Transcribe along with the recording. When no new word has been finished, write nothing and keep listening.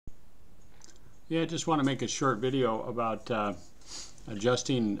Yeah, I just want to make a short video about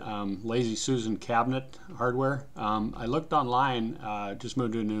adjusting Lazy Susan cabinet hardware. I looked online, just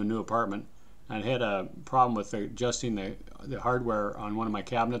moved to a new apartment, and I had a problem with adjusting the hardware on one of my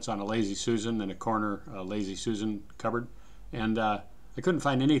cabinets on a Lazy Susan in a corner Lazy Susan cupboard. And I couldn't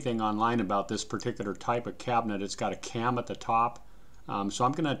find anything online about this particular type of cabinet. It's got a cam at the top. So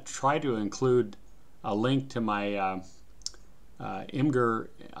I'm going to try to include a link to my Imgur,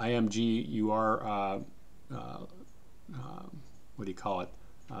 IMGUR, what do you call it?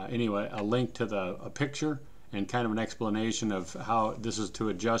 Anyway, a link to a picture and kind of an explanation of how this is to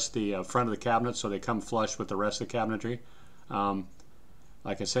adjust the front of the cabinet so they come flush with the rest of the cabinetry.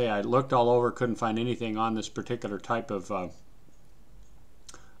 Like I say, I looked all over, couldn't find anything on this particular type of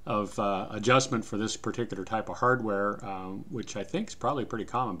adjustment for this particular type of hardware, which I think is probably pretty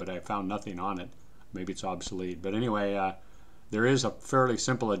common, but I found nothing on it. Maybe it's obsolete. But anyway, there is a fairly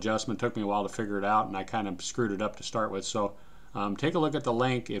simple adjustment. Took me a while to figure it out, and I kind of screwed it up to start with. So take a look at the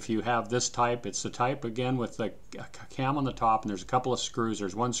link if you have this type. It's the type, again, with the cam on the top, and there's a couple of screws.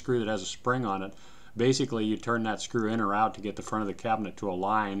 There's one screw that has a spring on it. Basically, you turn that screw in or out to get the front of the cabinet to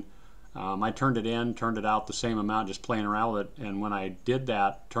align. I turned it in, turned it out the same amount, just playing around with it. And when I did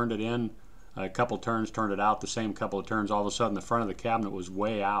that, turned it in a couple turns, turned it out the same couple of turns, all of a sudden the front of the cabinet was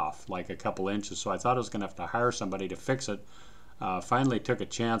way off, like a couple inches. So I thought I was going to have to hire somebody to fix it. Finally took a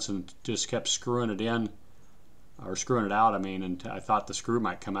chance and just kept screwing it in, or screwing it out, I mean, and I thought the screw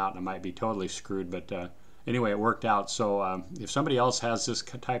might come out and it might be totally screwed, but anyway, it worked out. So if somebody else has this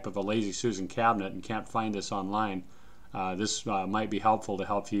type of a Lazy Susan cabinet and can't find this online, this might be helpful to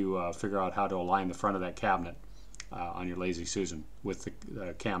help you figure out how to align the front of that cabinet on your Lazy Susan with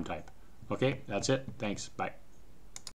the cam type. Okay, that's it. Thanks. Bye.